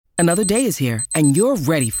Another day is here, and you're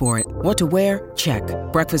ready for it. What to wear? Check.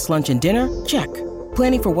 Breakfast, lunch, and dinner? Check.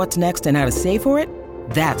 Planning for what's next and how to save for it?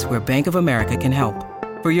 That's where Bank of America can help.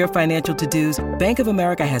 For your financial to-dos, Bank of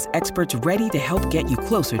America has experts ready to help get you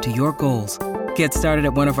closer to your goals. Get started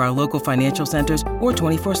at one of our local financial centers or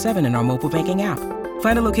 24/7 in our mobile banking app.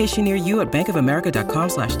 Find a location near you at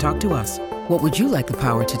bankofamerica.com/talktous. What would you like the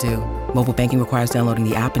power to do? Mobile banking requires downloading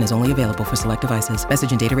the app and is only available for select devices.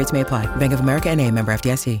 Message and data rates may apply. Bank of America N.A., member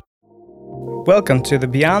FDIC. Welcome to the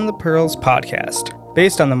Beyond the Pearls podcast,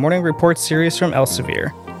 based on the Morning Report series from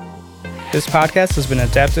Elsevier. This podcast has been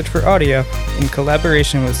adapted for audio in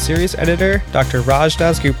collaboration with series editor Dr. Raj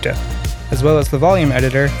Dasgupta, as well as the volume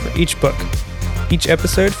editor for each book. Each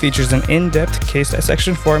episode features an in-depth case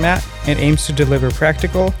dissection format and aims to deliver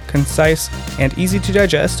practical, concise, and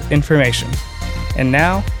easy-to-digest information. And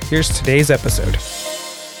now, here's today's episode.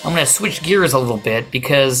 I'm going to switch gears a little bit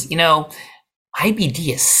because,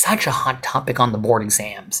 IBD is such a hot topic on the board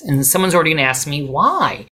exams. And someone's already going to ask me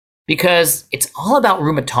why. Because it's all about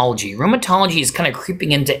rheumatology. Rheumatology is kind of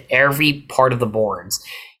creeping into every part of the boards.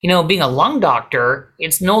 Being a lung doctor,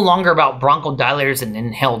 it's no longer about bronchodilators and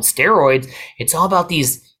inhaled steroids. It's all about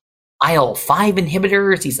these IL-5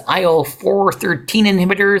 inhibitors, these IL-4/13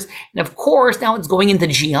 inhibitors. And of course, now it's going into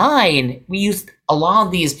GI. And we use a lot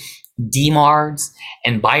of these DMARDs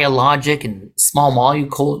and biologic and small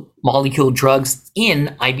molecule drugs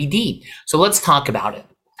in IBD. So let's talk about it.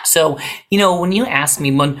 So, when you ask me,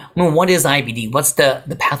 what is IBD? What's the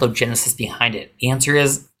pathogenesis behind it? The answer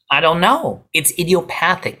is, I don't know. It's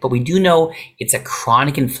idiopathic, but we do know it's a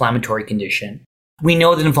chronic inflammatory condition. We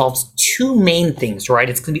know that it involves two main things, right?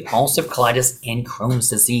 It's going to be ulcerative colitis and Crohn's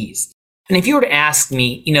disease. And if you were to ask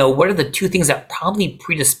me, what are the two things that probably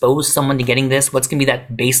predispose someone to getting this? What's going to be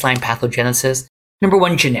that baseline pathogenesis? Number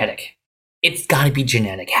one, genetic. It's got to be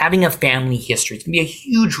genetic. Having a family history, it's going to be a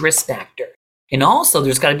huge risk factor. And also,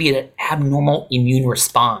 there's got to be an abnormal immune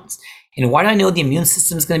response. And why do I know the immune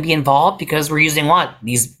system is going to be involved? Because we're using what?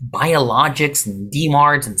 These biologics and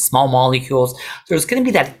DMARDs and small molecules. So there's going to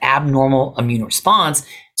be that abnormal immune response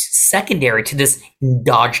secondary to this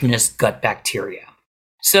endogenous gut bacteria.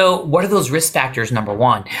 So what are those risk factors? Number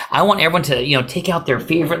one, I want everyone to, take out their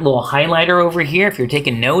favorite little highlighter over here. If you're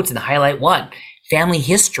taking notes, and highlight what? Family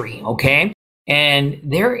history, okay? And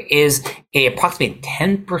there is approximately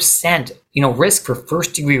 10%, risk for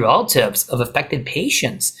first-degree relatives of affected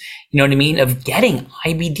patients, of getting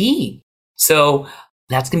IBD. So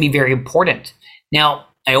that's going to be very important. Now,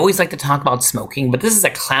 I always like to talk about smoking, but this is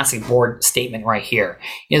a classic board statement right here,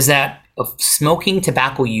 is that smoking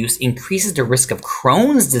tobacco use increases the risk of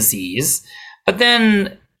Crohn's disease, but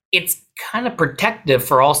then it's kind of protective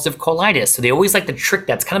for ulcerative colitis. So they always like to trick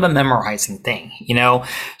that's kind of a memorizing thing,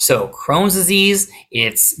 So Crohn's disease,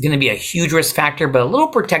 it's going to be a huge risk factor, but a little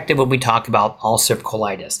protective when we talk about ulcerative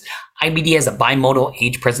colitis. IBD has a bimodal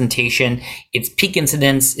age presentation. Its peak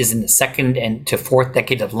incidence is in the second and to fourth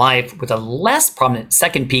decade of life, with a less prominent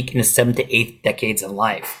second peak in the 7th to 8th decades of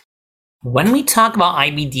life. When we talk about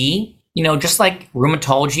IBD, just like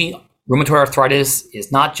rheumatology, rheumatoid arthritis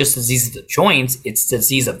is not just disease of the joints, it's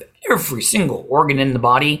disease of every single organ in the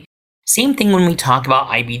body. Same thing when we talk about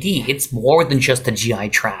IBD. It's more than just the GI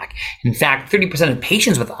tract. In fact, 30% of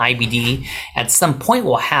patients with IBD at some point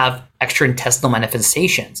will have extraintestinal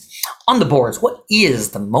manifestations. On the boards, what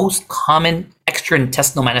is the most common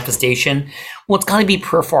extraintestinal manifestation? Well, it's got to be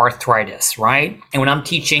peripheral arthritis, right? And when I'm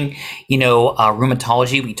teaching,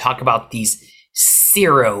 rheumatology, we talk about these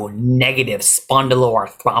seronegative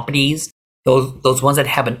spondyloarthropathies, those ones that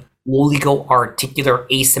have an oligoarticular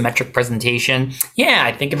asymmetric presentation. Yeah,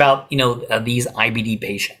 I think about, these IBD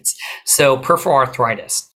patients. So peripheral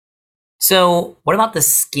arthritis. So what about the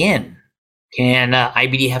skin? Can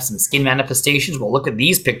IBD have some skin manifestations? Well, look at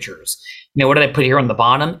these pictures. What did I put here on the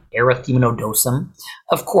bottom? Erythema nodosum.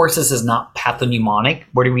 Of course, this is not pathognomonic.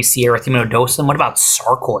 Where do we see erythema nodosum? What about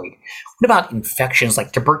sarcoid? What about infections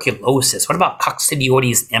like tuberculosis? What about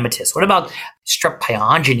coccidioides emetis? What about strep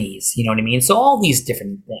pyogenes? So all these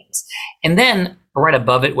different things. And then right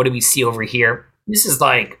above it, what do we see over here? This is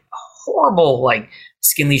like a horrible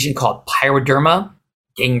skin lesion called pyoderma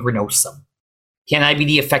gangrenosum. Can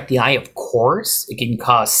IBD affect the eye? Of course. It can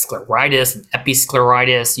cause scleritis and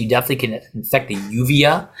episcleritis. You definitely can infect the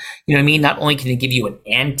uvea. Not only can it give you an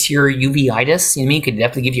anterior uveitis, it could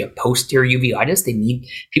definitely give you a posterior uveitis.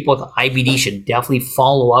 People with IBD should definitely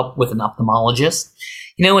follow up with an ophthalmologist.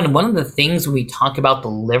 And one of the things when we talk about the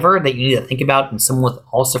liver that you need to think about in someone with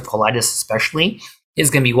ulcerative colitis especially is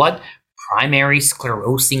going to be what? Primary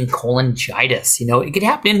sclerosing cholangitis. It could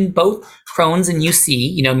happen in both Crohn's and UC,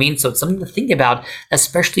 you know what I mean? So it's something to think about,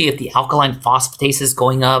 especially if the alkaline phosphatase is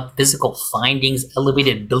going up, physical findings,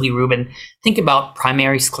 elevated bilirubin. Think about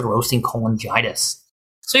primary sclerosing cholangitis.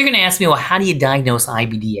 So you're going to ask me, well, how do you diagnose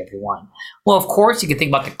IBD, everyone? Well, of course, you can think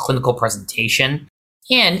about the clinical presentation.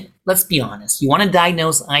 And let's be honest, you want to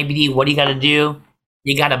diagnose IBD, what do you got to do?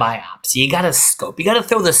 You got to biopsy, you got to scope, you got to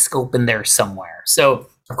throw the scope in there somewhere. So,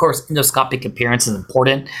 of course, endoscopic appearance is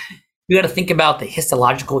important. You got to think about the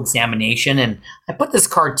histological examination. And I put this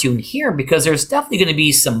cartoon here because there's definitely going to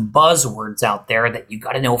be some buzzwords out there that you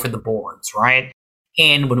got to know for the boards, right?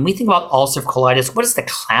 And when we think about ulcerative colitis, what is the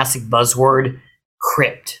classic buzzword?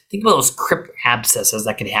 Crypt. Think about those crypt abscesses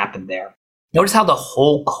that can happen there. Notice how the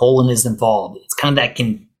whole colon is involved. It's kind of that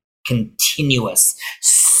continuous,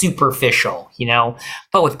 superficial, you know?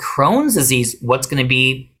 But with Crohn's disease, what's going to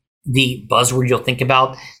be the buzzword you'll think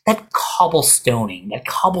about? That cobblestoning, that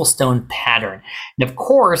cobblestone pattern. And of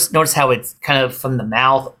course, notice how it's kind of from the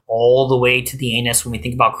mouth all the way to the anus when we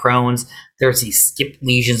think about Crohn's. There's these skip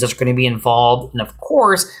lesions that's going to be involved. And of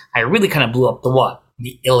course, I really kind of blew up the what?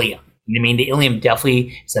 The ileum. You know what I mean? The ileum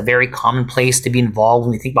definitely is a very common place to be involved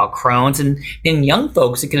when we think about Crohn's. And in young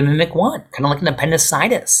folks, it can mimic one, kind of like an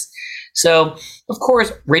appendicitis. So, of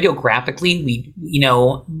course, radiographically,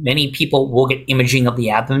 many people will get imaging of the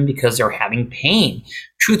abdomen because they're having pain.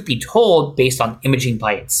 Truth be told, based on imaging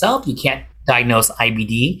by itself, you can't diagnose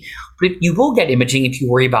IBD, but you will get imaging if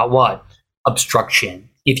you worry about what? Obstruction,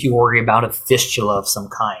 if you worry about a fistula of some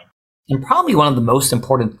kind. And probably one of the most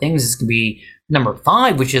important things is going to be number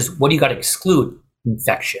 5, which is what do you got to exclude?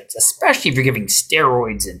 Infections, especially if you're giving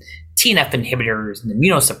steroids and TNF inhibitors and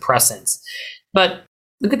immunosuppressants. But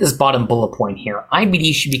look at this bottom bullet point here.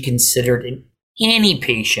 IBD should be considered in any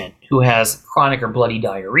patient who has chronic or bloody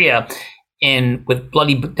diarrhea. And with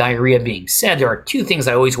bloody diarrhea being said, there are 2 things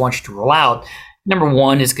I always want you to rule out. Number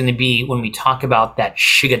 1 is going to be when we talk about that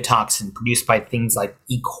Shiga toxin produced by things like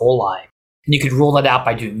E. coli. And you could rule that out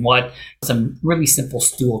by doing what? Some really simple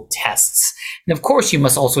stool tests. And of course, you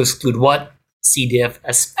must also exclude what? C. diff,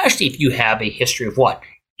 especially if you have a history of what?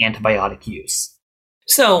 Antibiotic use.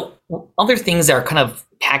 So other things that are kind of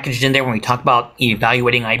packaged in there when we talk about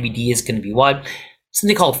evaluating IBD is going to be what?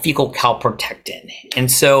 Something called fecal calprotectin.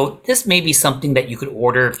 And so this may be something that you could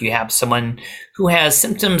order if you have someone who has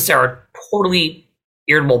symptoms that are totally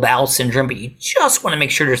irritable bowel syndrome, but you just want to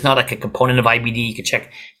make sure there's not like a component of IBD. You can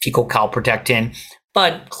check fecal calprotectin.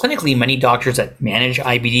 But clinically, many doctors that manage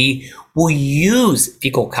IBD will use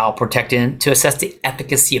fecal calprotectin to assess the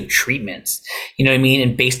efficacy of treatments. You know what I mean?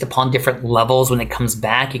 And based upon different levels, when it comes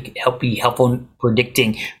back, it can be helpful in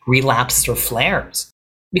predicting relapses or flares.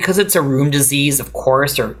 Because it's a rheum disease, of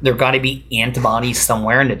course, there got to be antibodies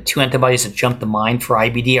somewhere. And the 2 antibodies that jump to mind for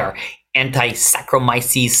IBD are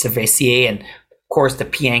anti-Saccharomyces cerevisiae and, of course, the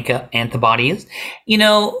Pianka antibodies.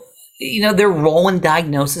 Their role in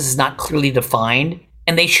diagnosis is not clearly defined,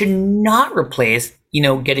 and they should not replace,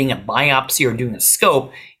 getting a biopsy or doing a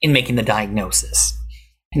scope in making the diagnosis.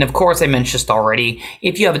 And of course, I mentioned just already,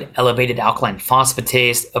 if you have an elevated alkaline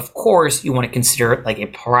phosphatase, of course, you want to consider it like a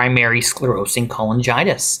primary sclerosing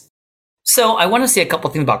cholangitis. So I want to say a couple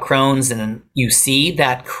things about Crohn's, and then you see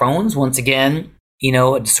that Crohn's, once again,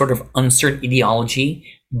 a sort of uncertain etiology.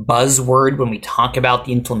 Buzzword when we talk about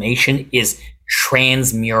the inflammation is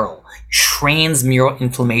transmural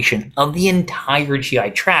inflammation of the entire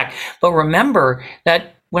GI tract. But remember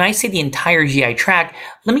that when I say the entire GI tract,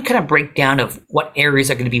 let me kind of break down of what areas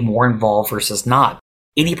are going to be more involved versus not.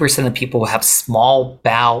 80% of people will have small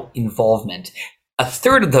bowel involvement. A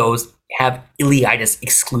third of those have ileitis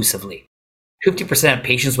exclusively. 50% of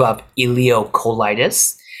patients will have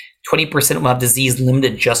ileocolitis. 20% will have disease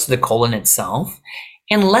limited just to the colon itself.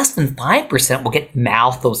 And less than 5% will get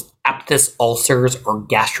mouth, those aphthous ulcers or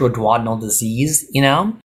gastroduodenal disease,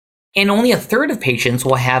 And only a third of patients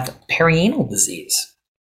will have perianal disease.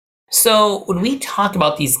 So when we talk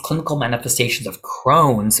about these clinical manifestations of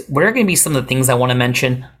Crohn's, what are going to be some of the things I want to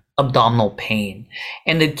mention? Abdominal pain.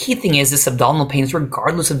 And the key thing is this abdominal pain is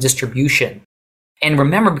regardless of distribution. And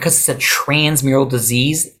remember, because it's a transmural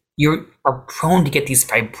disease, you are prone to get these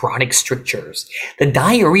fibrotic strictures. The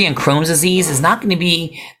diarrhea in Crohn's disease is not going to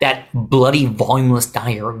be that bloody, voluminous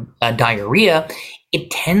diarrhea.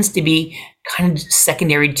 It tends to be kind of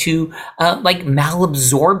secondary to like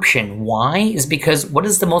malabsorption. Why? Is because what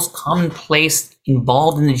is the most common place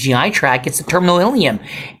involved in the GI tract? It's the terminal ileum.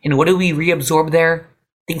 And what do we reabsorb there?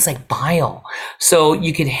 Things like bile. So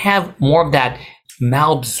you could have more of that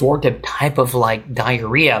malabsorptive type of like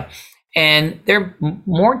diarrhea. And they're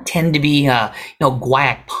more tend to be,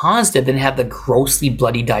 guaiac positive than have the grossly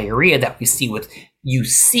bloody diarrhea that we see with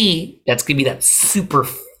UC. That's going to be that super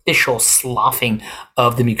superficial sloughing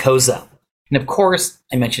of the mucosa. And of course,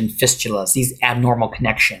 I mentioned fistulas, these abnormal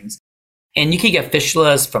connections. And you can get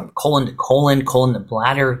fistulas from colon to colon, colon to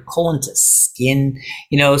bladder, colon to skin,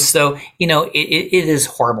 it is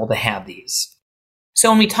horrible to have these. So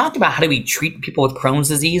when we talk about how do we treat people with Crohn's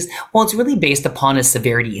disease, well, it's really based upon a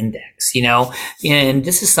severity index, and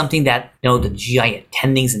this is something that, the GI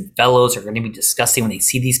attendings and fellows are going to be discussing when they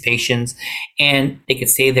see these patients. And they could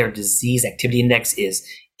say their disease activity index is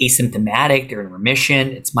asymptomatic, they're in remission,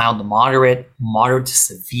 it's mild to moderate, moderate to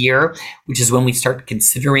severe, which is when we start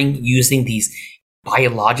considering using these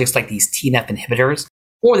biologics like these TNF inhibitors.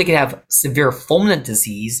 Or they could have severe fulminant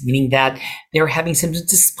disease, meaning that they're having symptoms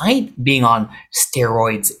despite being on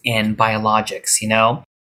steroids and biologics,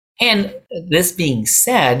 And this being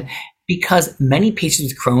said, because many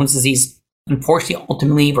patients with Crohn's disease unfortunately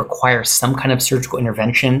ultimately require some kind of surgical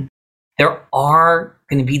intervention, there are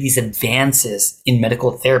going to be these advances in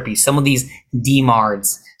medical therapy. Some of these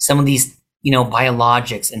DMARDs, some of these,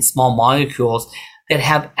 biologics and small molecules that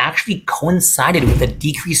have actually coincided with a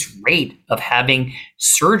decreased rate of having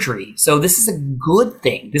surgery. So this is a good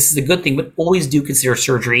thing. But always do consider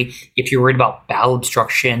surgery if you're worried about bowel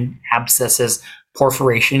obstruction, abscesses,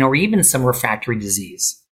 perforation, or even some refractory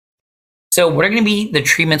disease. So what are going to be the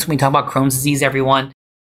treatments when we talk about Crohn's disease, everyone?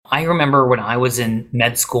 I remember when I was in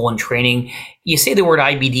med school and training, you say the word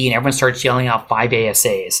IBD and everyone starts yelling out 5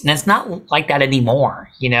 ASAs. And it's not like that anymore,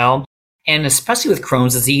 And especially with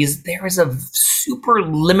Crohn's disease, there is a super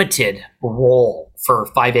limited role for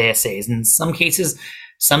 5 ASAs. In some cases,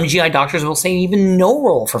 some GI doctors will say even no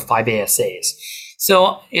role for 5 ASAs.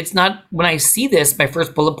 So it's not, when I see this, my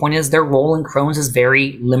first bullet point is their role in Crohn's is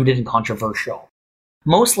very limited and controversial.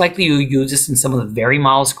 Most likely you'll use this in someone with very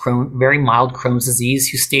mild Crohn's disease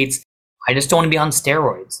who states, I just don't want to be on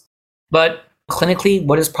steroids. But clinically,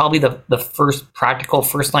 what is probably the first practical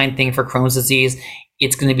first-line thing for Crohn's disease?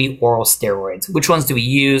 It's going to be oral steroids. Which ones do we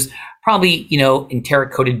use? Probably,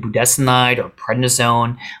 enteric-coated budesonide or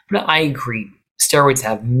prednisone. But I agree, steroids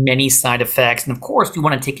have many side effects. And of course, we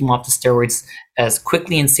want to take them off the steroids as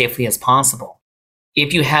quickly and safely as possible.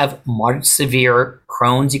 If you have moderate to severe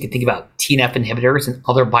Crohn's, you can think about TNF inhibitors and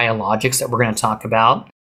other biologics that we're going to talk about.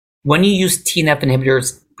 When you use TNF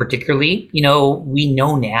inhibitors particularly, we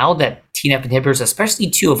know now that TNF inhibitors, especially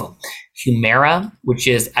two of them, Humira, which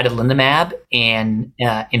is adalimumab, and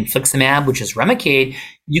infliximab, which is Remicade,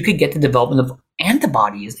 you could get the development of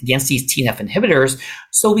antibodies against these TNF inhibitors.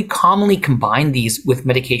 So we commonly combine these with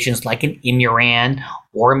medications like an Imuran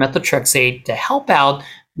or a methotrexate to help out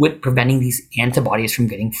with preventing these antibodies from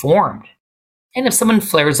getting formed. And if someone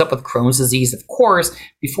flares up with Crohn's disease, of course,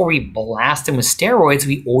 before we blast them with steroids,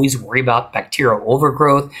 we always worry about bacterial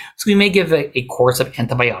overgrowth, so we may give a course of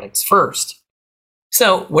antibiotics first.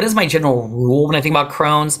 So what is my general rule when I think about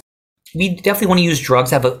Crohn's? We definitely want to use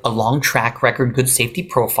drugs that have a long track record, good safety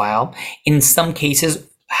profile. In some cases,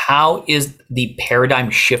 how is the paradigm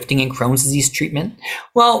shifting in Crohn's disease treatment?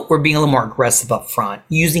 Well, we're being a little more aggressive up front,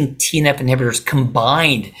 using TNF inhibitors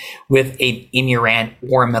combined with a Imuran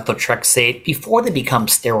or a methotrexate before they become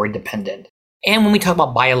steroid dependent. And when we talk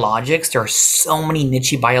about biologics, there are so many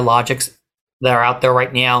niche biologics that are out there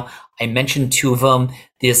right now. I mentioned two of them.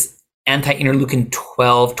 This anti-interleukin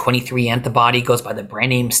 12-23 antibody goes by the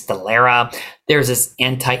brand name Stelara. There's this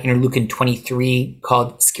anti-interleukin 23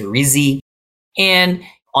 called Skyrizi. And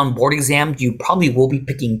on board exam, you probably will be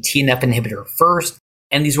picking TNF inhibitor first,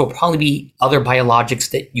 and these will probably be other biologics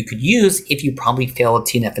that you could use if you probably fail a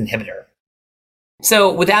TNF inhibitor. So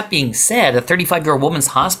with that being said, a 35-year-old woman's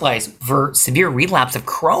hospitalized for severe relapse of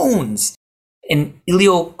Crohn's. An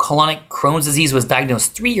ileocolonic Crohn's disease was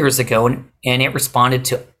diagnosed 3 years ago, and it responded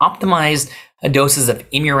to optimized doses of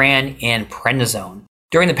Imuran and prednisone.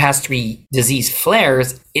 During the past 3 disease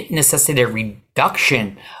flares, it necessitated a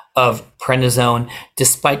reduction of prednisone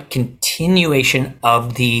despite continuation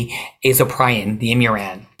of the azoprine, the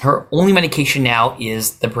Imuran. Her only medication now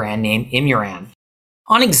is the brand name Imuran.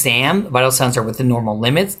 On exam, vital signs are within normal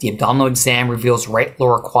limits. The abdominal exam reveals right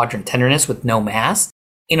lower quadrant tenderness with no mass.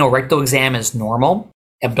 Anorectal exam is normal.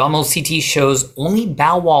 Abdominal CT shows only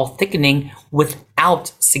bowel wall thickening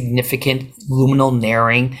without significant luminal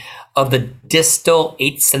narrowing of the distal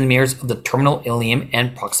 8 centimeters of the terminal ileum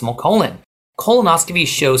and proximal colon. Colonoscopy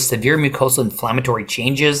shows severe mucosal inflammatory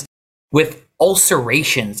changes with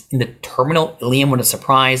ulcerations in the terminal ileum, what a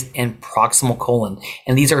surprise, and proximal colon.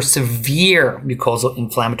 And these are severe mucosal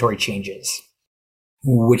inflammatory changes.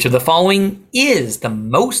 Which of the following is the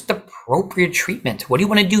most appropriate treatment? What do you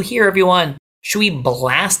want to do here, everyone? Should we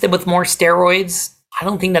blast it with more steroids? I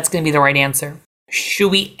don't think that's going to be the right answer.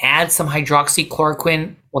 Should we add some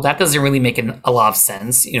hydroxychloroquine? Well, that doesn't really make a lot of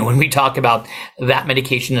sense. When we talk about that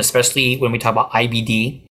medication, especially when we talk about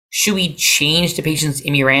IBD, should we change the patient's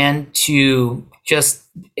Imuran to just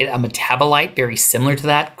a metabolite very similar to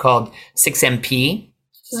that called 6-MP?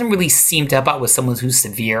 Doesn't really seem to help out with someone who's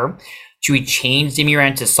severe. Should we change the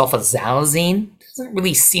Imuran to sulfasalazine? Doesn't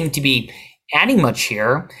really seem to be adding much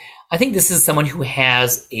here. I think this is someone who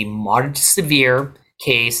has a moderate to severe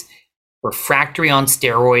case, refractory on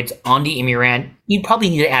steroids, on the Imuran. You'd probably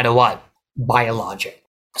need to add a what? Biologic.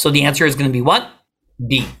 So the answer is going to be what?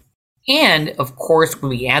 B. And of course, when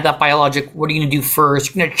we add that biologic, what are you going to do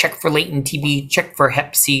first? You're going to check for latent TB, check for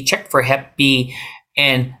Hep C, check for Hep B,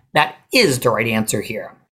 and that is the right answer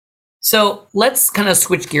here. So let's kind of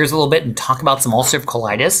switch gears a little bit and talk about some ulcerative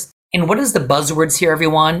colitis. And what is the buzzwords here,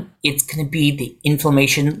 everyone? It's going to be the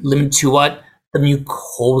inflammation limited to what? The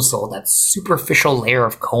mucosal, that superficial layer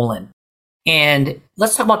of colon. And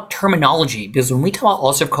let's talk about terminology, because when we talk about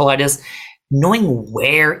ulcerative colitis, knowing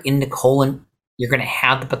where in the colon you're going to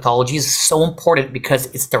have the pathology is so important because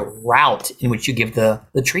it's the route in which you give the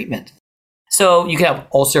treatment. So you could have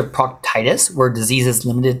ulcerative proctitis, where disease is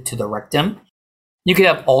limited to the rectum. You could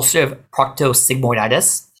have ulcerative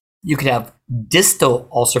proctosigmoiditis. You could have distal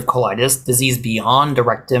ulcerative colitis, disease beyond the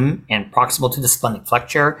rectum and proximal to the splenic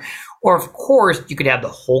flexure. Or, of course, you could have the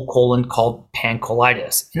whole colon called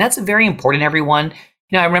pancolitis. And that's very important, everyone.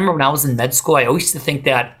 I remember when I was in med school, I always used to think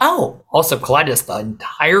that, ulcerative colitis, the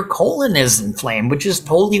entire colon is inflamed, which is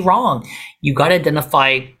totally wrong. You got to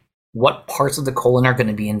identify what parts of the colon are going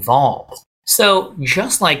to be involved. So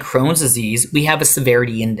just like Crohn's disease, we have a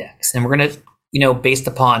severity index. And we're going to, based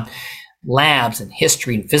upon labs and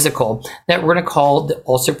history and physical, that we're going to call the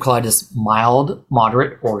ulcerative colitis mild,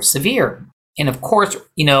 moderate, or severe. And of course,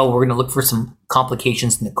 we're going to look for some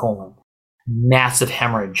complications in the colon. Massive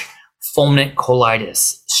hemorrhage, fulminant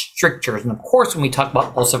colitis, strictures. And of course, when we talk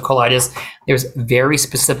about ulcerative colitis, there's very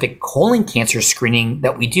specific colon cancer screening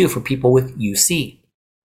that we do for people with UC.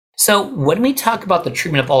 So when we talk about the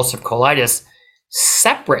treatment of ulcerative colitis,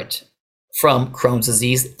 separate from Crohn's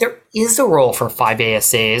disease, there is a role for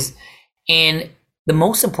 5-ASAs. And the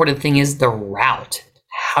most important thing is the route.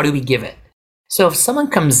 How do we give it? So if someone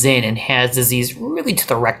comes in and has disease really to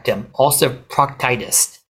the rectum, ulcerative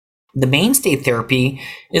proctitis, the mainstay therapy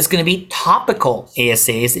is going to be topical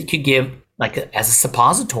ASAs that you could give as a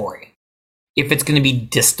suppository. If it's going to be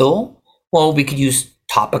distal, well, we could use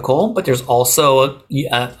topical, but there's also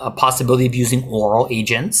a possibility of using oral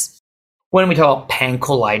agents. When we talk about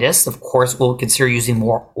pancolitis, of course, we'll consider using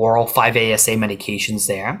more oral 5-ASA medications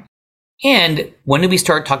there. And when do we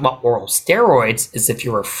start talking about oral steroids is if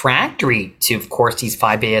you're refractory to, of course, these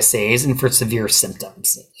 5-ASAs and for severe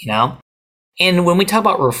symptoms, And when we talk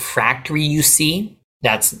about refractory UC,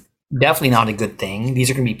 that's definitely not a good thing.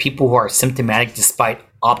 These are going to be people who are symptomatic despite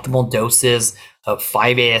optimal doses of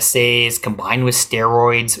 5-ASAs combined with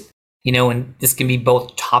steroids, and this can be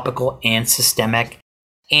both topical and systemic.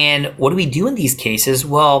 And what do we do in these cases?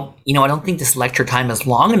 Well, I don't think this lecture time is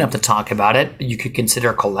long enough to talk about it, but you could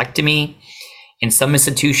consider colectomy. In some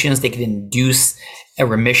institutions, they could induce a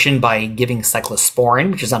remission by giving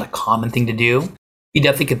cyclosporin, which is not a common thing to do. You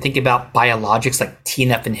definitely could think about biologics like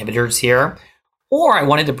TNF inhibitors here. Or I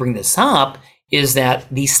wanted to bring this up is that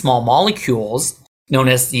these small molecules, known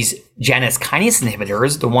as these Janus kinase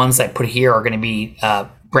inhibitors, the ones I put here are going to be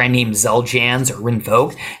brand name Xeljanz or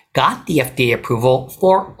Rinvoq, got the FDA approval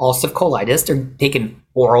for ulcerative colitis. They're taken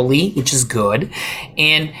orally, which is good.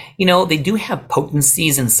 And, they do have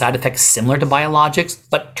potencies and side effects similar to biologics,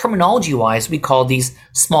 but terminology-wise, we call these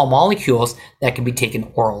small molecules that can be taken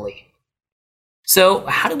orally. So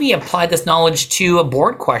how do we apply this knowledge to a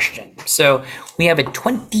board question? So we have a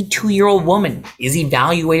 22-year-old woman is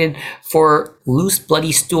evaluated for loose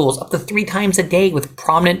bloody stools up to 3 times a day with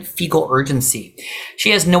prominent fecal urgency. She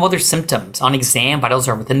has no other symptoms. On exam, vitals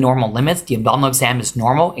are within normal limits. The abdominal exam is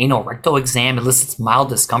normal. Anal rectal exam elicits mild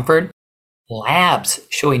discomfort. Labs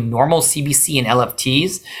show a normal CBC and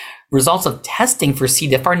LFTs. Results of testing for C.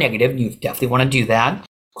 diff are negative. You definitely want to do that.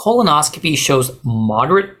 Colonoscopy shows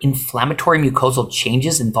moderate inflammatory mucosal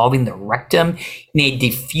changes involving the rectum in a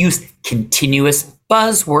diffuse, continuous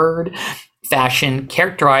buzzword fashion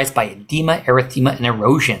characterized by edema, erythema, and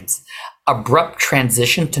erosions. Abrupt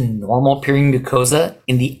transition to normal appearing mucosa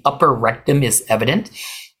in the upper rectum is evident.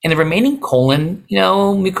 And the remaining colon,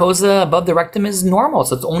 mucosa above the rectum is normal.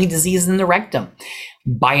 So it's only disease in the rectum.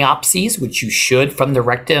 Biopsies, which you should from the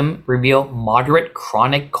rectum, reveal moderate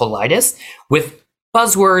chronic colitis with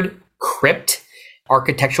buzzword crypt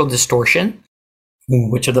architectural distortion.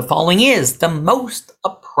 Which of the following is the most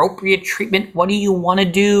appropriate appropriate treatment? What do you want to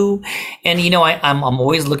do? And, I'm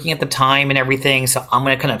always looking at the time and everything. So I'm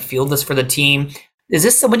going to kind of field this for the team. Is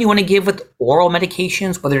this someone you want to give with oral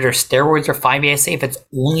medications, whether they're steroids or 5-ASA? If it's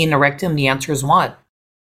only in the rectum, the answer is what?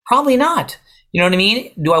 Probably not. You know what I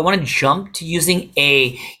mean? Do I want to jump to using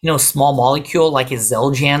a, small molecule like a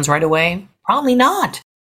Xeljanz right away? Probably not.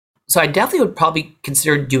 So I definitely would probably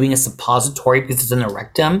consider doing a suppository because it's in the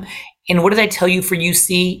rectum. And what did I tell you for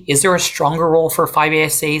UC? Is there a stronger role for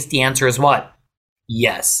 5-ASAs? The answer is what?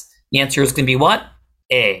 Yes. The answer is going to be what?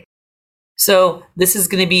 A. So this is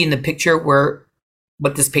going to be in the picture where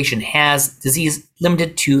what this patient has, disease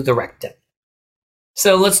limited to the rectum.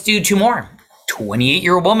 So let's do 2 more.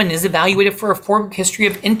 28-year-old woman is evaluated for a former history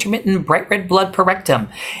of intermittent bright red blood per rectum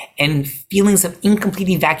and feelings of incomplete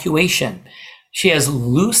evacuation. She has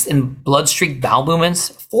loose and blood-streaked bowel movements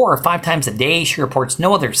 4 or 5 times a day. She reports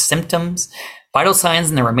no other symptoms. Vital signs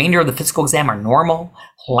in the remainder of the physical exam are normal.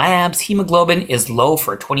 Labs, hemoglobin is low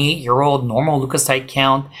for a 28-year-old, normal leukocyte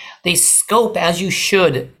count. They scope, as you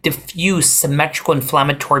should, diffuse symmetrical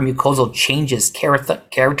inflammatory mucosal changes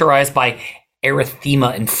characterized by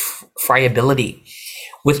erythema and friability,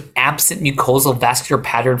 with absent mucosal vascular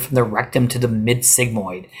pattern from the rectum to the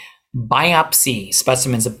mid-sigmoid. Biopsy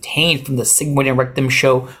specimens obtained from the sigmoid and rectum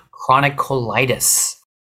show chronic colitis.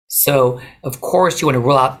 So, of course, you want to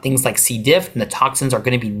rule out things like C. diff, and the toxins are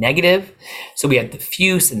going to be negative. So we have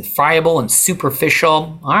diffuse and friable and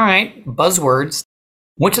superficial. All right, buzzwords.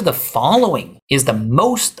 Which of the following is the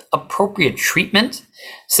most appropriate treatment?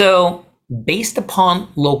 So, based upon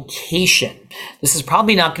location, this is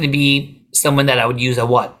probably not going to be someone that I would use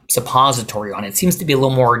a suppository on. It seems to be a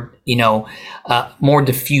little more, more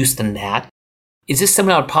diffuse than that. Is this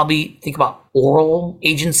someone I would probably think about oral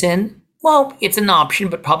agents in? Well, it's an option,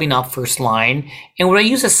 but probably not first line. And would I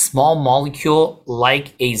use a small molecule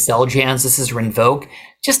like a Xeljanz? This is Rinvoq?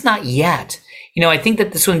 Just not yet. I think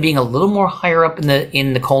that this one being a little more higher up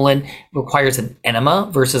in the colon requires an enema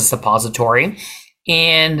versus a suppository.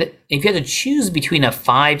 And if you had to choose between a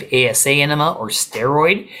 5-ASA enema or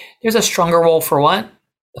steroid, there's a stronger role for what?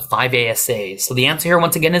 The 5-ASA. So the answer here,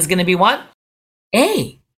 once again, is going to be what?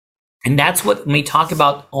 A. And that's what, when we talk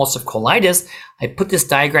about ulcerative colitis, I put this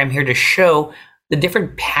diagram here to show the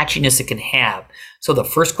different patchiness it can have. So the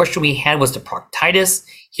first question we had was the proctitis.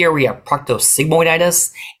 Here we have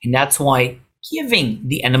proctosigmoiditis, and that's why giving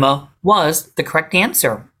the enema was the correct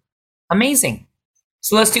answer. Amazing.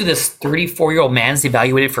 So let's do this. 34-year-old man is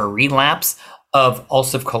evaluated for a relapse of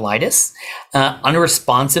ulcerative colitis,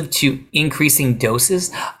 unresponsive to increasing doses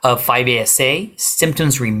of 5-ASA,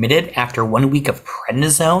 symptoms remitted after 1 week of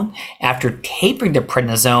prednisone. After tapering the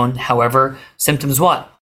prednisone, however, symptoms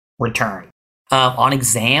what? Return. On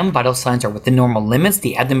exam, vital signs are within normal limits.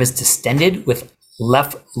 The abdomen is distended with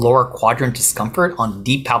left lower quadrant discomfort on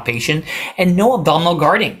deep palpation, and no abdominal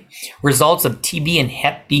guarding. Results of TB and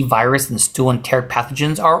Hep B virus and stool enteric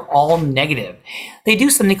pathogens are all negative. They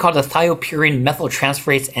do something called a thiopurine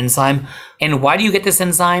methyltransferase enzyme. And why do you get this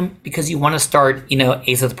enzyme? Because you want to start,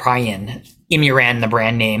 azathioprine, Imuran, the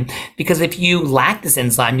brand name. Because if you lack this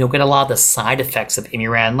enzyme, you'll get a lot of the side effects of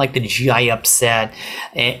Imuran, like the GI upset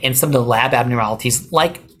and some of the lab abnormalities,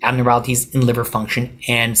 like abnormalities in liver function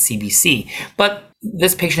and CBC. But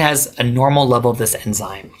this patient has a normal level of this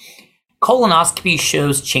enzyme. Colonoscopy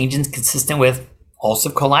shows changes consistent with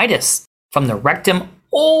ulcerative colitis from the rectum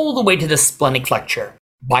all the way to the splenic flexure.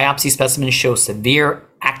 Biopsy specimens show severe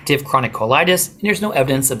active chronic colitis, and there's no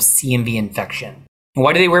evidence of CMV infection. And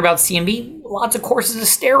why do they worry about CMV? Lots of courses of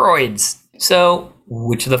steroids. So,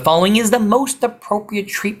 which of the following is the most appropriate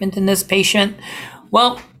treatment in this patient?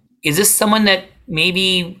 Well, is this someone that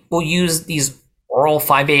maybe will use these oral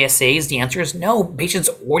 5-ASAs? The answer is no. Patients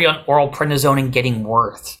already on oral prednisone and getting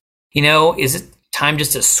worse. Is it time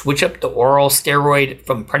just to switch up the oral steroid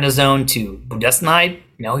from prednisone to budesonide?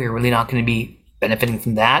 No, you're really not going to be benefiting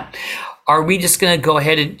from that. Are we just going to go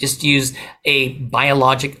ahead and just use a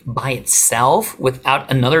biologic by itself without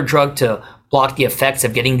another drug to block the effects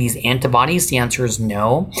of getting these antibodies? The answer is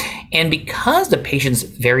no. And because the patient's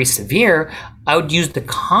very severe, I would use the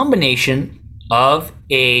combination of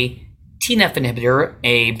a TNF inhibitor,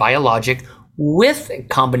 a biologic, with a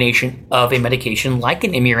combination of a medication like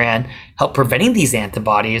an Imuran, help preventing these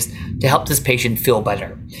antibodies to help this patient feel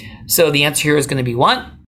better. So the answer here is going to be what?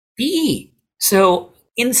 B. So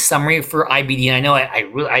in summary for IBD, and I know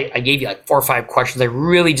I gave you like 4 or 5 questions. I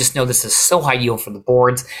really just know this is so high yield for the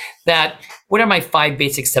boards that what are my 5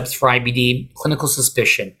 basic steps for IBD? Clinical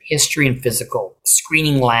suspicion, history and physical,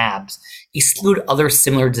 screening labs, exclude other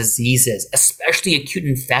similar diseases, especially acute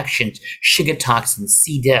infections, Shiga toxins,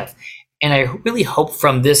 C. diff, And I really hope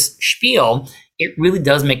from this spiel, it really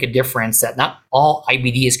does make a difference that not all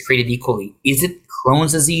IBD is created equally. Is it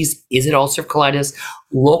Crohn's disease? Is it ulcerative colitis?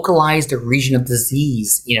 Localize the region of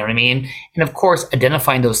disease, you know what I mean? And of course,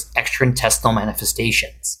 identifying those extraintestinal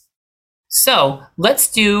manifestations. So let's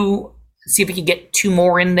see if we can get 2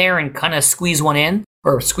 more in there and kind of squeeze one in,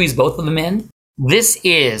 or squeeze both of them in. This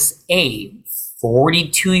is a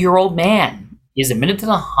 42-year-old man. He is admitted to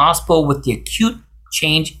the hospital with the acute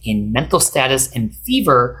change in mental status and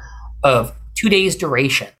fever of 2 days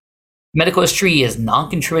duration. Medical history is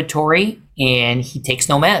non-contributory and he takes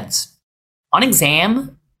no meds. On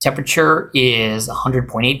exam, temperature is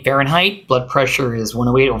 100.8 Fahrenheit, blood pressure is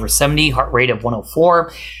 108/70, heart rate of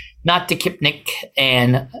 104, not tachypnic,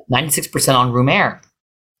 and 96% on room air.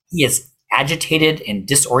 He is agitated and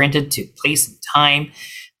disoriented to place and time.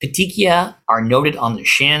 Petechia are noted on the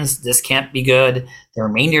shins. This can't be good. The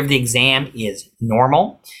remainder of the exam is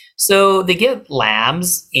normal. So they get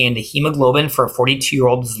labs, and the hemoglobin for a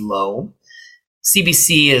 42-year-old is low.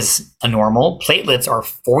 CBC is a normal. Platelets are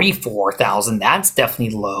 44,000. That's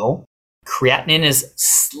definitely low. Creatinine is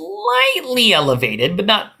slightly elevated, but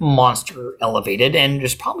not monster elevated. And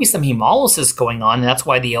there's probably some hemolysis going on. And that's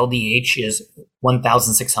why the LDH is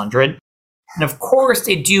 1,600. And of course,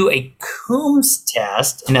 they do a Coombs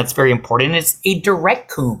test, and that's very important. It's a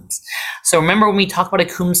direct Coombs. So remember when we talk about a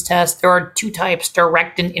Coombs test, there are 2 types,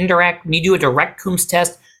 direct and indirect. When you do a direct Coombs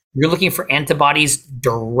test, you're looking for antibodies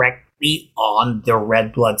directly on the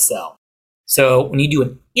red blood cell. So when you do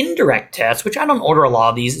an indirect test, which I don't order a lot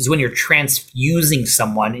of these, is when you're transfusing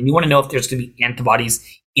someone and you want to know if there's going to be antibodies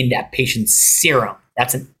in that patient's serum.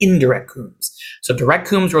 That's an indirect Coombs. So direct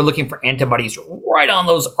Coombs, we're looking for antibodies right on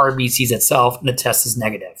those RBCs itself, and the test is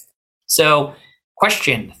negative. So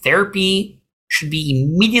question, therapy should be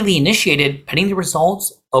immediately initiated pending the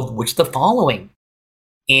results of which the following.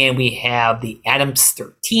 And we have the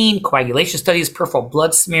ADAMS-13 coagulation studies, peripheral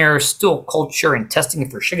blood smear, stool culture, and testing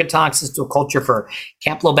for Shiga toxins, stool culture for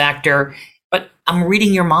Campylobacter. But I'm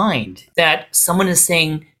reading your mind that someone is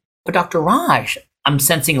saying, but Dr. Raj, I'm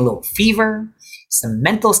sensing a little fever, some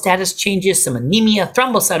mental status changes, some anemia,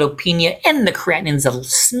 thrombocytopenia, and the creatinine's a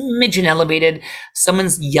smidgen elevated.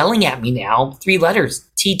 Someone's yelling at me now, 3 letters,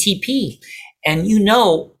 TTP. And you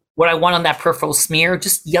know what I want on that peripheral smear,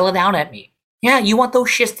 just yell it out at me. Yeah, you want those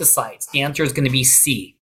schistocytes. The answer is going to be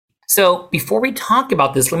C. So before we talk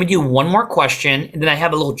about this, let me do one more question, and then I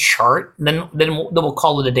have a little chart, and then we'll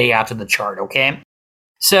call it a day after the chart, okay?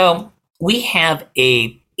 So we have a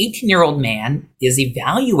 18-year-old man is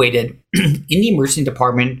evaluated in the emergency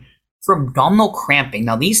department for abdominal cramping.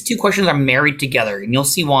 Now, these 2 questions are married together, and you'll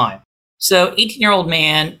see why. So 18-year-old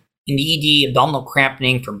man in the ED, abdominal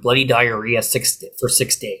cramping for bloody diarrhea for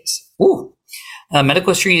 6 days. Ooh. Medical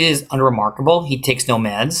history is unremarkable. He takes no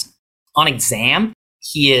meds. On exam,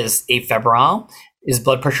 he is afebrile. His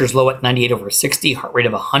blood pressure is low at 98/60, heart rate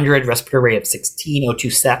of 100, respiratory rate of 16,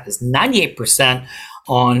 O2 sat is 98%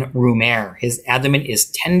 on room air. His abdomen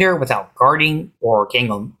is tender without guarding or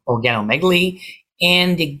organomegaly,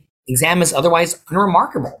 and the exam is otherwise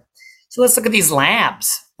unremarkable. So let's look at these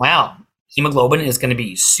labs. Wow, hemoglobin is going to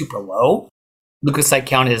be super low. Leukocyte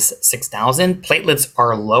count is 6,000. Platelets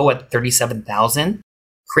are low at 37,000.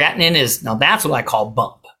 Creatinine is, now that's what I call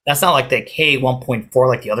bump. That's not like the K1.4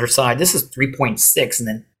 like the other side. This is 3.6 and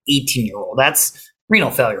then 18-year-old. That's renal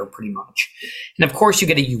failure pretty much. And of course you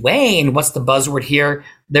get a UA, and what's the buzzword here?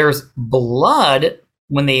 There's blood.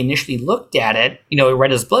 When they initially looked at it,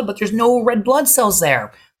 red as blood, but there's no red blood cells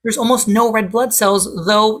there. There's almost no red blood cells,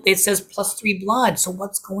 though it says +3 blood. So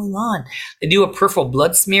what's going on? They do a peripheral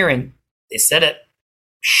blood smear, and they said it,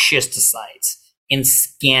 schistocytes and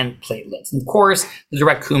scanned platelets. And of course, the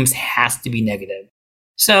direct Coombs has to be negative.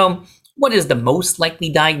 So what is the most likely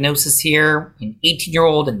diagnosis here? An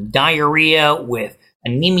 18-year-old and diarrhea with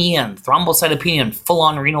anemia and thrombocytopenia and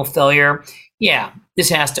full-on renal failure. Yeah, this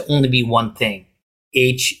has to only be one thing,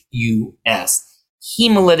 HUS,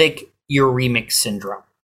 hemolytic uremic syndrome.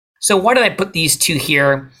 So why did I put these 2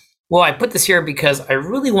 here? Well, I put this here because I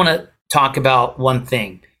really want to talk about one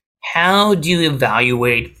thing. How do you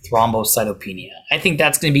evaluate thrombocytopenia? I think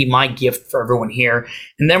that's going to be my gift for everyone here.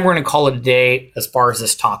 And then we're going to call it a day as far as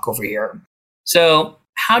this talk over here. So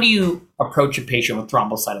how do you approach a patient with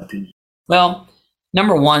thrombocytopenia? Well,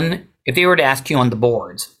 number one, if they were to ask you on the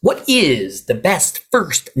boards, what is the best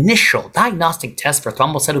first initial diagnostic test for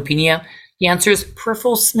thrombocytopenia? The answer is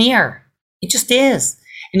peripheral smear. It just is.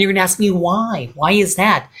 And you're going to ask me why. Why is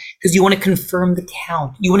that? Because you want to confirm the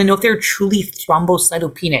count. You want to know if they're truly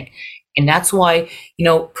thrombocytopenic. And that's why,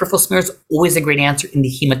 peripheral smear is always a great answer in the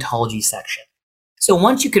hematology section. So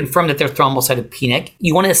once you confirm that they're thrombocytopenic,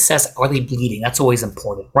 you want to assess, are they bleeding? That's always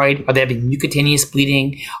important, right? Are they having mucocutaneous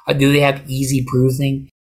bleeding? Or do they have easy bruising?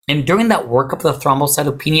 And during that workup of the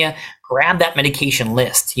thrombocytopenia, grab that medication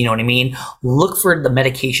list. You know what I mean? Look for the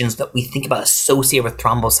medications that we think about associated with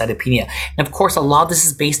thrombocytopenia. And of course, a lot of this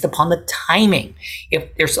is based upon the timing.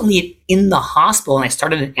 If there's somebody in the hospital and I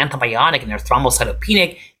started an antibiotic and they're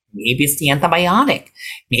thrombocytopenic, maybe it's the antibiotic.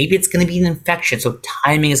 Maybe it's going to be an infection. So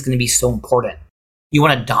timing is going to be so important. You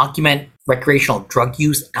want to document recreational drug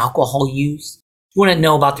use, alcohol use. You want to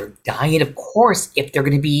know about their diet, of course. If they're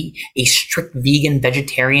going to be a strict vegan,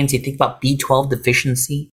 vegetarians, you think about B12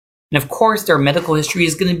 deficiency. And of course, their medical history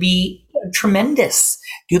is going to be tremendous.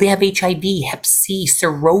 Do they have HIV, Hep C,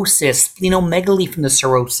 cirrhosis, splenomegaly from the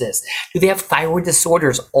cirrhosis? Do they have thyroid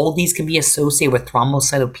disorders? All these can be associated with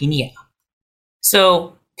thrombocytopenia.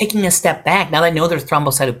 So taking a step back, now that I know they're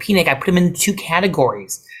thrombocytopenic, I put them in two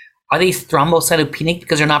categories. Are they thrombocytopenic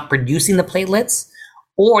because they're not producing the platelets?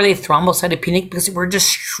 Or are they thrombocytopenic because we're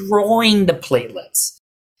destroying the platelets?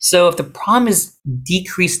 So if the problem is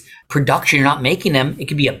decreased production, you're not making them, it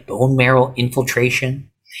could be a bone marrow infiltration.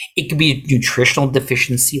 It could be a nutritional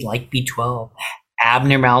deficiency like B12,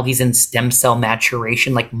 abnormalities in stem cell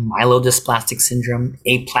maturation like myelodysplastic syndrome,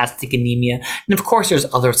 aplastic anemia, and of course there's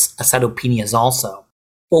other cytopenias also.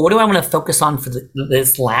 Well, what do I want to focus on for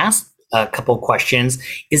this last couple of questions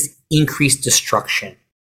is increased destruction.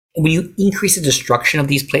 When you increase the destruction of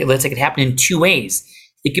these platelets, it could happen in two ways.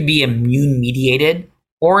 It could be immune-mediated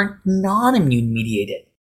or non-immune mediated.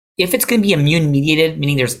 If it's going to be immune mediated,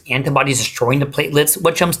 meaning there's antibodies destroying the platelets,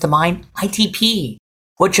 what jumps to mind? ITP.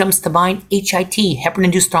 What jumps to mind? HIT,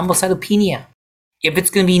 heparin-induced thrombocytopenia. If it's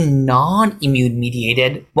going to be non-immune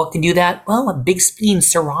mediated, what can do that? Well, a big spleen,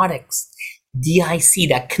 cirrhotics, DIC,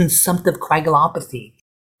 that consumptive coagulopathy.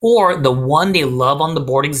 Or the one they love on the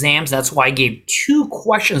board exams, that's why I gave two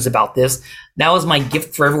questions about this. That was my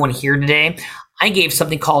gift for everyone here today. I gave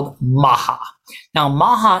something called MAHA. Now,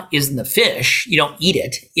 MAHA isn't the fish. You don't eat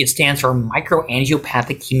it. It stands for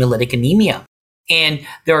microangiopathic hemolytic anemia. And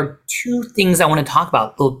there are two things I want to talk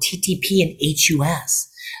about, little TTP and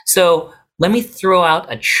HUS. So let me throw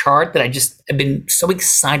out a chart that I've been so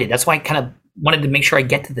excited. That's why I kind of wanted to make sure I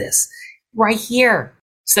get to this. Right here.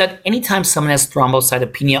 So that anytime someone has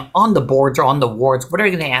thrombocytopenia on the boards or on the wards, what are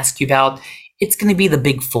they going to ask you about? It's going to be the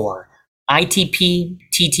big four: ITP,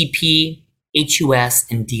 TTP, HUS,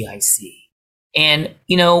 and DIC. And,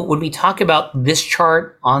 when we talk about this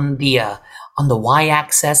chart on the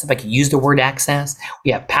y-axis, if I could use the word axis,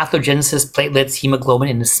 we have pathogenesis, platelets, hemoglobin,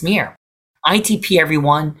 and the smear. ITP,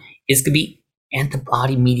 everyone, is going to be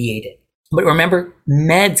antibody mediated. But remember,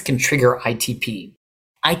 meds can trigger ITP.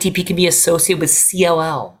 ITP can be associated with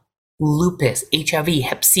CLL, lupus, HIV,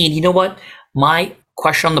 Hep C. And you know what? My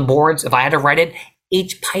question on the boards, if I had to write it,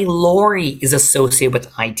 H. pylori is associated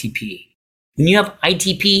with ITP. When you have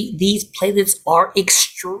ITP, these platelets are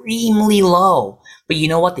extremely low. But you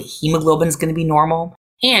know what? The hemoglobin is going to be normal.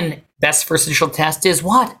 And best first initial test is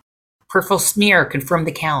what? Peripheral smear, confirm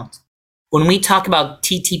the count. When we talk about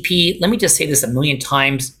TTP, let me just say this a million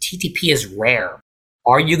times. TTP is rare.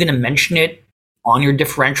 Are you going to mention it on your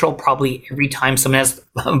differential? Probably every time someone has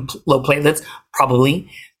low platelets, probably.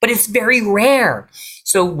 But it's very rare.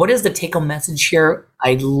 So what is the take-home message here?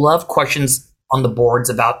 I love questions on the boards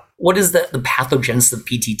about what is the pathogenesis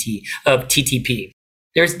of TTP.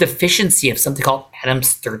 There's deficiency of something called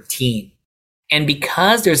Adams 13. And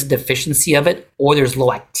because there's a deficiency of it, or there's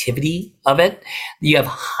low activity of it, you have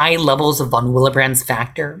high levels of von Willebrand's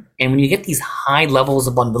factor. And when you get these high levels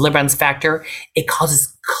of von Willebrand's factor, it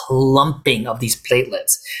causes clumping of these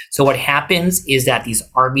platelets. So what happens is that these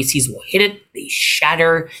RBCs will hit it, they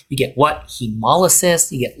shatter, you get what? Hemolysis,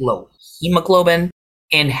 you get low hemoglobin.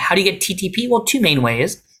 And how do you get TTP? Well, two main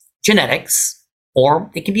ways: genetics,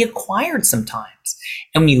 or it can be acquired sometimes.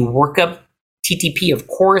 And when you work up TTP, of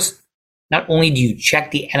course, not only do you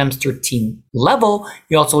check the Adams 13 level,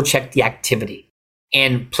 you also check the activity.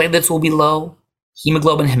 And platelets will be low,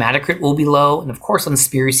 hemoglobin hematocrit will be low, and of course on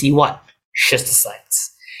smear you see what? Schistocytes.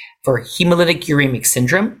 For hemolytic uremic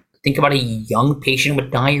syndrome, think about a young patient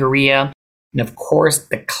with diarrhea. And of course,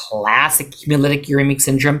 the classic hemolytic uremic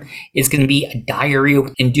syndrome is going to be a diarrhea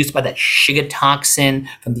induced by that Shiga toxin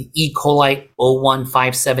from the E. coli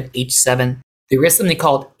 0157H7. There is something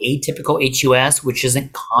called atypical HUS, which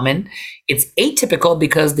isn't common. It's atypical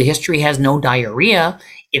because the history has no diarrhea.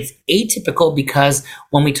 It's atypical because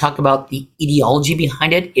when we talk about the etiology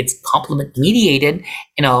behind it, it's complement mediated.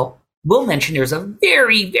 And we'll mention there's a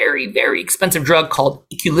very, very, very expensive drug called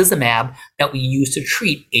eculizumab that we use to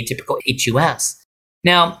treat atypical HUS.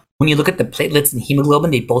 Now, When you look at the platelets and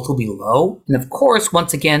hemoglobin, they both will be low. And of course,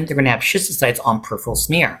 once again, they're going to have schistocytes on peripheral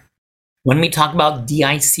smear. When we talk about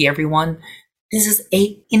DIC, everyone, this is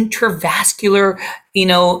a intravascular,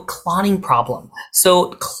 clotting problem.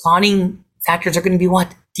 So clotting factors are going to be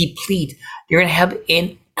what? Deplete. You're going to have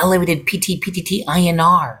an elevated PT, PTT,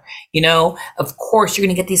 INR. Of course, you're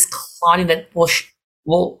going to get these clotting that will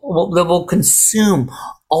consume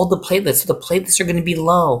all the platelets. So the platelets are going to be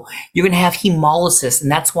low. You're going to have hemolysis, and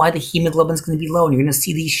that's why the hemoglobin is going to be low, and you're going to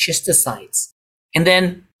see these schistocytes. And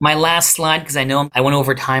then my last slide, because I know I went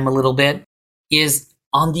over time a little bit, is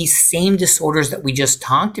on these same disorders that we just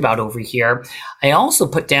talked about over here. I also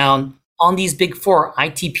put down on these big four,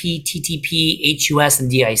 ITP, TTP, HUS, and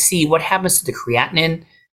DIC, what happens to the creatinine?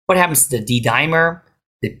 What happens to the D-dimer,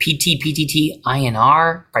 the PT, PTT,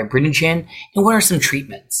 INR, fibrinogen, and what are some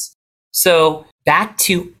treatments? So back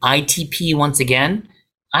to ITP once again.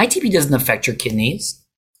 ITP doesn't affect your kidneys.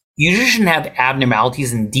 You usually shouldn't have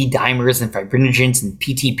abnormalities in D-dimers and fibrinogens and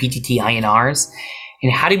PT, PTT, INRs.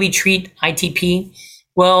 And how do we treat ITP?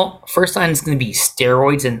 Well, first line is going to be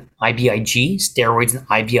steroids and IVIG.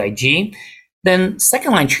 Then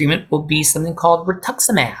second line treatment will be something called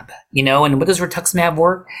rituximab, and what does rituximab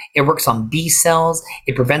work? It works on B cells.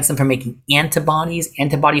 It prevents them from making antibodies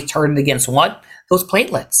targeted against what? Those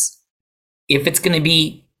platelets. If it's going to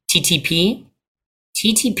be TTP,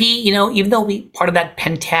 even though we part of that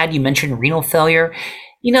pentad, you mentioned renal failure,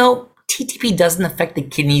 TTP doesn't affect the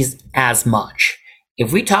kidneys as much.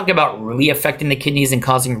 If we talk about really affecting the kidneys and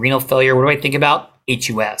causing renal failure, what do I think about?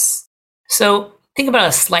 HUS. So think about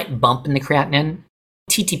a slight bump in the creatinine.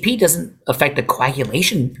 TTP doesn't affect the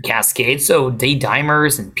coagulation cascade, so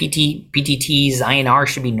D-dimers and PTTs, INR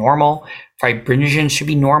should be normal. Fibrinogen should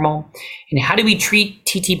be normal. And how do we treat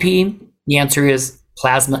TTP? The answer is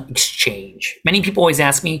plasma exchange. Many people always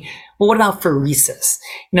ask me, well, what about pheresis?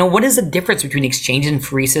 What is the difference between exchange and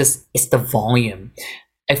pheresis? It's the volume.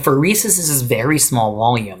 A pheresis is a very small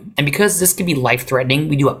volume. And because this can be life-threatening,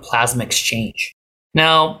 we do a plasma exchange.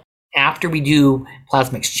 Now, after we do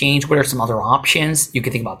plasma exchange, what are some other options? You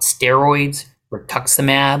can think about steroids,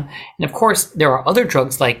 rituximab, and of course, there are other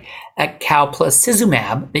drugs like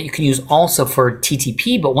calcicizumab that you can use also for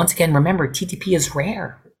TTP. But once again, remember, TTP is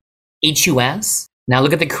rare. HUS, now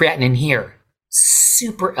look at the creatinine here,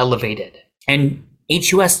 super elevated. And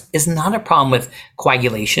HUS is not a problem with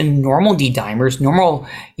coagulation, normal D-dimers, normal,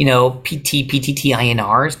 PT, PTT,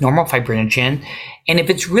 INRs, normal fibrinogen. And if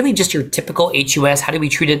it's really just your typical HUS, how do we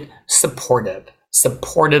treat it? Supportive.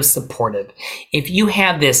 If you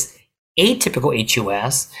have this atypical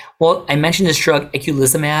HUS, well, I mentioned this drug,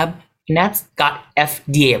 eculizumab, and that's got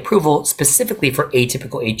FDA approval specifically for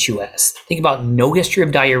atypical HUS. Think about no history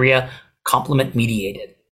of diarrhea, complement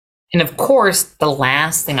mediated. And of course, the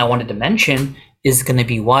last thing I wanted to mention is going to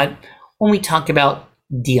be what? When we talk about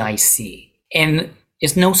DIC. And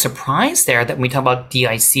it's no surprise there that when we talk about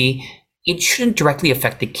DIC, it shouldn't directly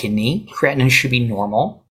affect the kidney. Creatinine should be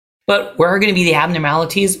normal. But where are going to be the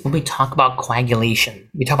abnormalities? When we talk about coagulation,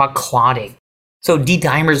 we talk about clotting. So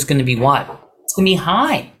D-dimer is going to be what? It's going to be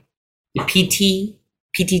high. The PT,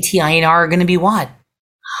 PTT, INR are going to be what?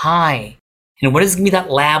 High. And what is going to be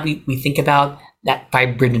that lab we think about? That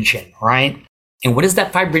fibrinogen, right? And what is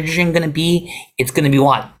that fibrinogen going to be? It's going to be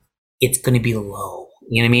what? It's going to be low.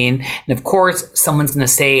 You know what I mean? And of course, someone's going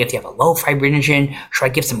to say, if you have a low fibrinogen, should I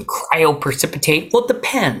give some cryoprecipitate? Well, it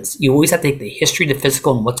depends. You always have to take the history, the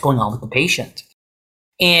physical, and what's going on with the patient.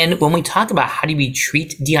 And when we talk about how do we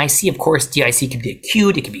treat DIC, of course, DIC can be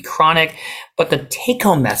acute, it can be chronic, but the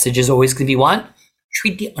take-home message is always going to be what?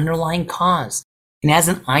 Treat the underlying cause. And as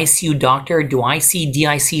an ICU doctor, do I see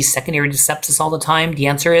DIC secondary to sepsis all the time? The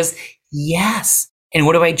answer is yes. And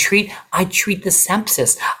what do I treat? I treat the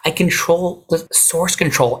sepsis. I control the source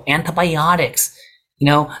control, antibiotics,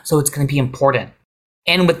 so it's going to be important.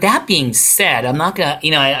 And with that being said, I'm not going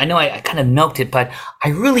to, I know I kind of milked it, but I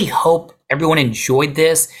really hope everyone enjoyed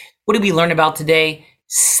this. What did we learn about today?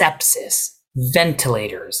 Sepsis,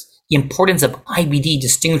 ventilators, the importance of IBD,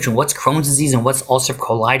 distinguishing what's Crohn's disease and what's ulcerative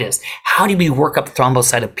colitis. How do we work up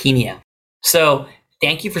thrombocytopenia? So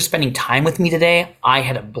thank you for spending time with me today. I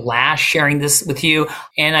had a blast sharing this with you,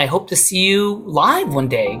 and I hope to see you live one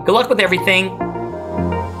day. Good luck with everything.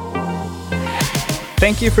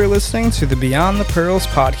 Thank you for listening to the Beyond the Pearls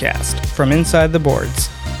podcast from Inside the Boards.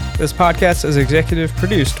 This podcast is executive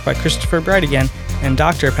produced by Christopher Brightigan and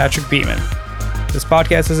Dr. Patrick Beatman. This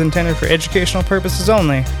podcast is intended for educational purposes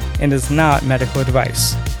only and is not medical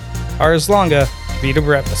advice. Ars longa, vita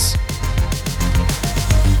brevis.